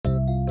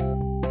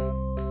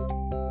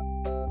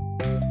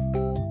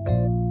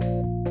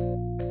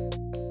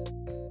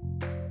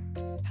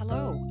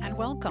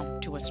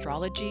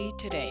Astrology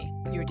Today,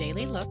 your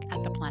daily look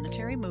at the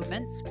planetary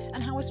movements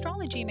and how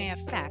astrology may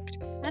affect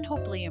and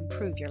hopefully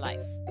improve your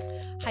life.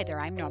 Hi there,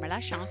 I'm Norma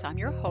Lachance. I'm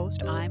your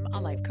host. I'm a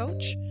life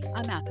coach,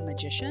 a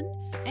mathemagician,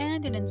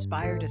 and an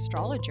inspired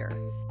astrologer.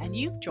 And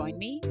you've joined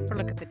me for a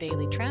look at the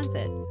daily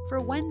transit for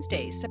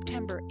Wednesday,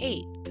 September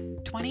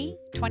 8th,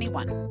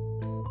 2021.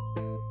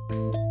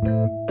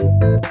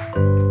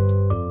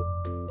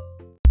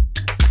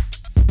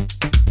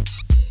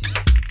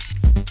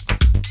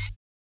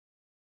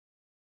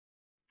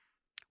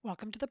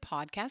 Welcome to the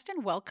podcast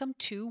and welcome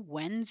to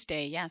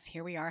Wednesday. Yes,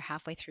 here we are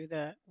halfway through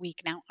the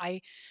week. Now,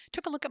 I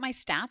took a look at my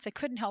stats. I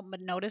couldn't help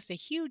but notice a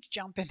huge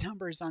jump in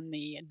numbers on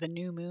the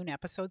new moon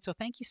episode. So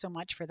thank you so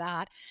much for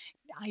that.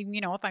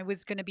 If I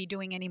was going to be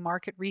doing any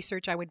market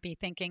research, I would be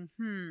thinking,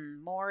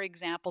 more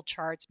example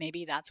charts.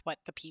 Maybe that's what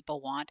the people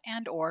want,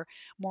 and or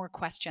more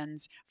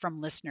questions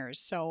from listeners.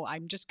 So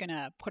I'm just going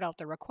to put out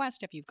the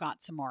request. If you've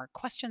got some more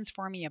questions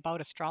for me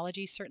about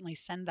astrology, certainly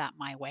send that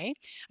my way.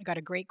 I got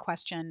a great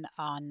question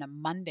on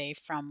Monday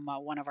from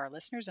one of our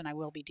listeners, and I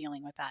will be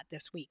dealing with that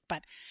this week.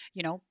 But,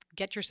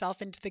 get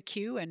yourself into the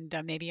queue, and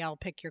maybe I'll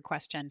pick your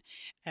question,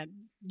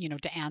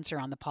 to answer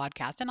on the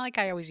podcast. And like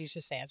I always used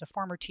to say, as a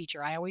former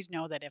teacher, I always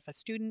know that if a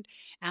student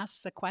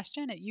asks a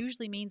question, it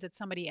usually means that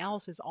somebody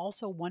else is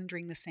also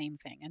wondering the same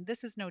thing. And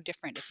this is no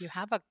different. If you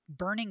have a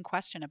burning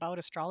question about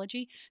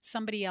astrology,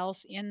 somebody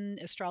else in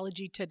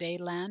Astrology Today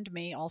land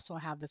may also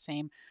have the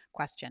same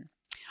question.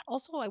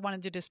 Also, I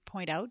wanted to just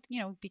point out,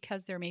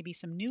 because there may be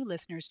some new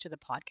listeners to the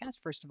podcast,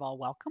 first of all,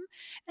 welcome.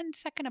 And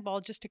second of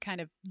all, just to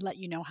kind of let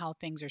you know how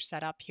things are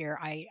set up here,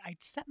 I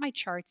set my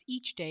charts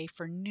each day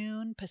for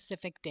noon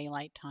Pacific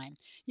Daylight Time.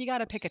 You got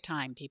to pick a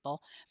time,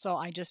 people.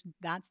 So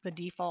that's the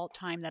default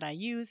time that I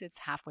use. It's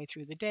halfway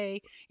through the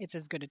day. It's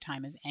as good a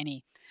time as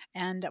any.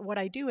 And what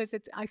I do is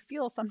I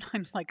feel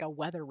sometimes like a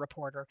weather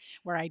reporter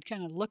where I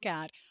kind of look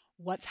at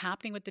what's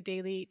happening with the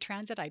daily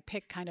transit. I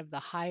pick kind of the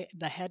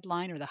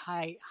headline or the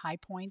high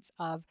points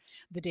of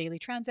the daily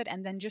transit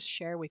and then just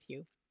share with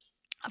you.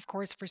 Of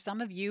course, for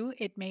some of you,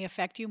 it may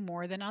affect you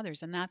more than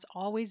others, and that's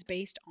always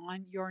based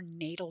on your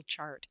natal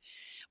chart,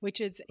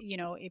 which is,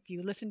 if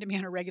you listen to me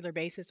on a regular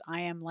basis, I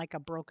am like a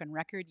broken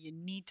record. You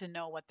need to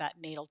know what that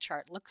natal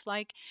chart looks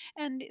like,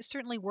 and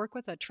certainly work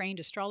with a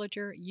trained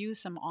astrologer.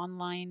 Use some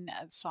online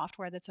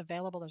software that's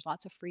available. There's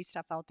lots of free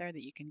stuff out there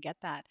that you can get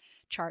that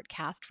chart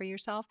cast for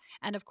yourself.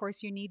 And of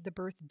course, you need the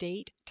birth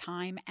date,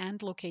 time,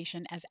 and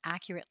location as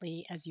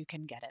accurately as you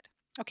can get it.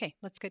 Okay,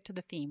 let's get to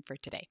the theme for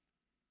today.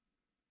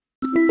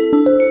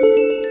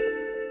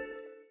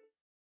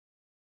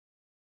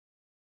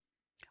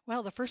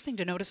 Well, the first thing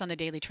to notice on the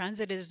daily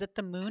transit is that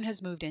the moon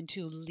has moved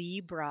into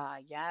Libra.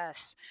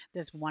 Yes,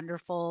 this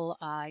wonderful,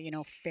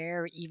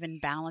 fair, even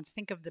balance.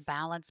 Think of the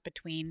balance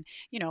between,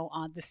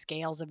 on the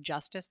scales of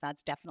justice.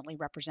 That's definitely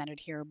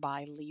represented here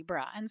by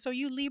Libra. And so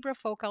you Libra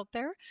folk out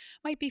there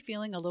might be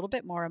feeling a little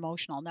bit more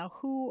emotional. Now,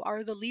 who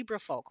are the Libra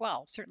folk?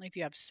 Well, certainly if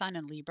you have Sun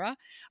in Libra,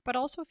 but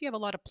also if you have a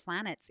lot of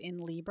planets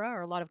in Libra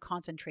or a lot of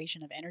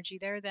concentration of energy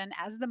there, then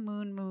as the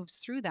moon moves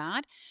through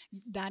that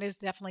is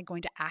definitely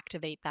going to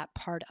activate that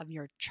part of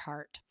your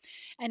chart.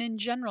 And in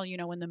general,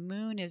 when the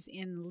moon is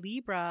in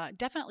Libra,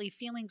 definitely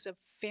feelings of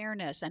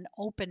fairness and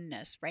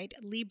openness, right?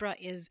 Libra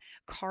is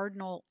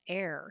cardinal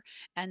air.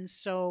 And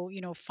so,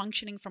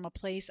 functioning from a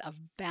place of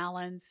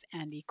balance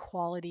and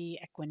equality,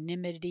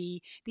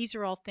 equanimity, these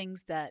are all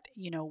things that,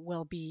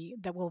 we'll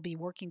be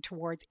working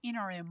towards in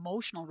our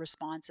emotional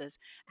responses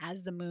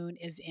as the moon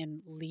is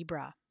in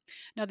Libra.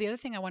 Now, the other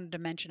thing I wanted to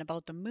mention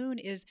about the moon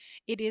is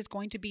it is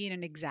going to be in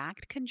an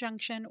exact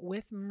conjunction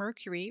with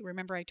Mercury.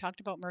 Remember, I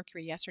talked about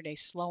Mercury yesterday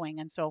slowing.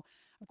 And so,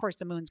 of course,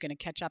 the moon's going to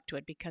catch up to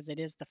it because it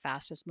is the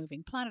fastest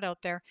moving planet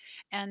out there.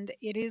 And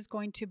it is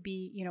going to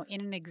be,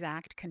 in an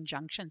exact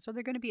conjunction. So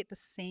they're going to be at the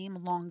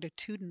same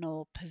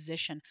longitudinal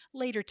position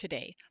later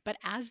today. But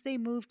as they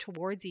move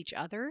towards each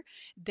other,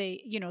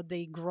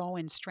 they grow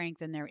in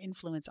strength and their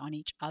influence on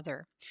each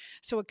other.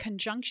 So a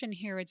conjunction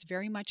here, it's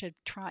very much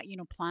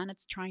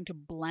planets trying to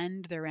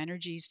blend their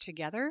energies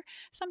together.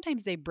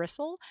 Sometimes they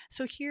bristle.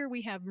 So here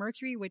we have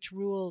Mercury, which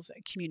rules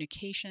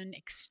communication,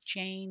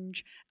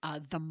 exchange,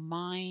 the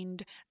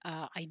mind,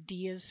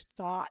 ideas,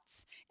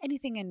 thoughts,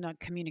 anything in the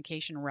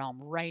communication realm,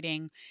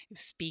 writing,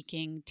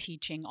 speaking,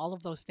 teaching, all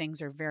of those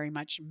things are very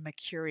much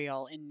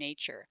mercurial in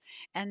nature.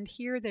 And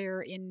here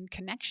they're in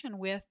connection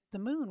with the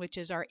moon, which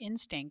is our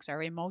instincts,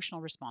 our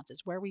emotional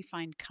responses, where we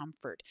find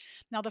comfort.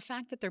 Now, the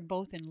fact that they're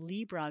both in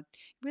Libra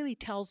really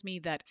tells me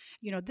that,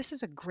 this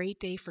is a great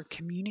day for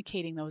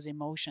communicating those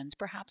emotions,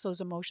 perhaps those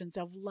emotions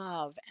of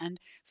love and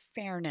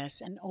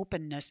fairness and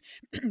openness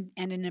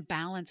and in a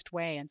balanced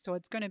way. And so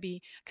it's going to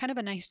be kind of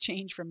a nice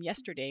change from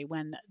yesterday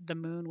when the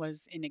moon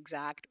was in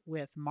exact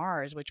with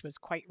Mars, which was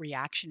quite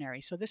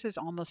reactionary. So this is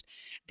almost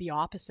the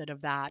opposite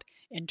of that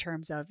in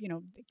terms of,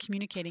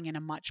 communicating in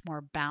a much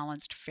more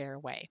balanced, fair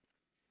way.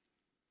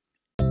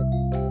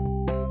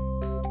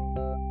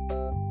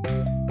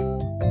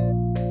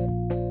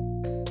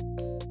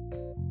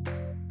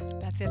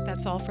 that's it.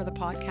 That's all for the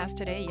podcast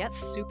today. Yes,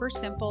 super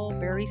simple,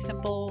 very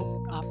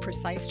simple,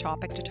 precise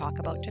topic to talk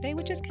about today,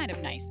 which is kind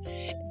of nice.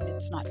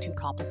 It's not too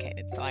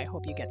complicated, so I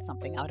hope you get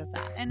something out of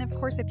that. And of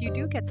course, if you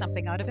do get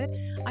something out of it,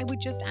 I would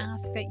just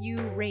ask that you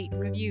rate,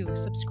 review,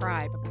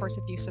 subscribe. Of course,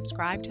 if you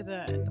subscribe to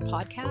the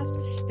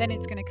podcast, then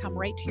it's going to come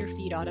right to your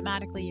feed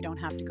automatically. You don't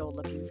have to go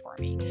looking for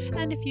me.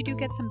 And if you do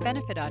get some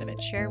benefit out of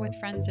it, share with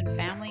friends and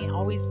family.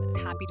 Always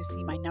happy to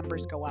see my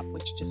numbers go up,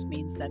 which just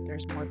means that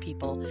there's more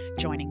people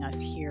joining us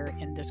here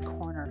in this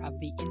corner of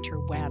the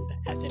interweb,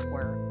 as it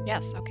were.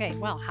 Yes, okay,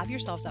 well, have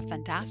yourselves a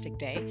fantastic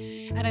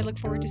day, and I look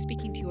forward to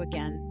speaking to you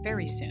again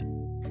very soon.